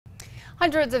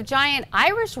Hundreds of giant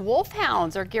Irish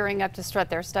Wolfhounds are gearing up to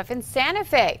strut their stuff in Santa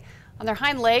Fe. On their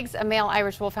hind legs, a male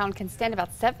Irish Wolfhound can stand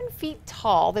about 7 feet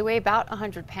tall. They weigh about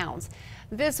 100 pounds.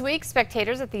 This week,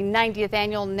 spectators at the 90th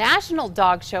Annual National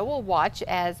Dog Show will watch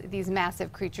as these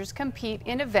massive creatures compete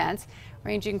in events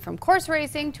ranging from course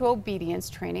racing to obedience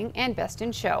training and best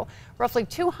in show. Roughly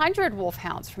 200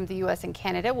 Wolfhounds from the U.S. and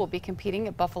Canada will be competing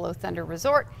at Buffalo Thunder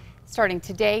Resort starting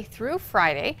today through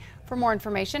Friday. For more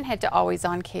information, head to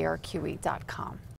alwaysonkrqe.com.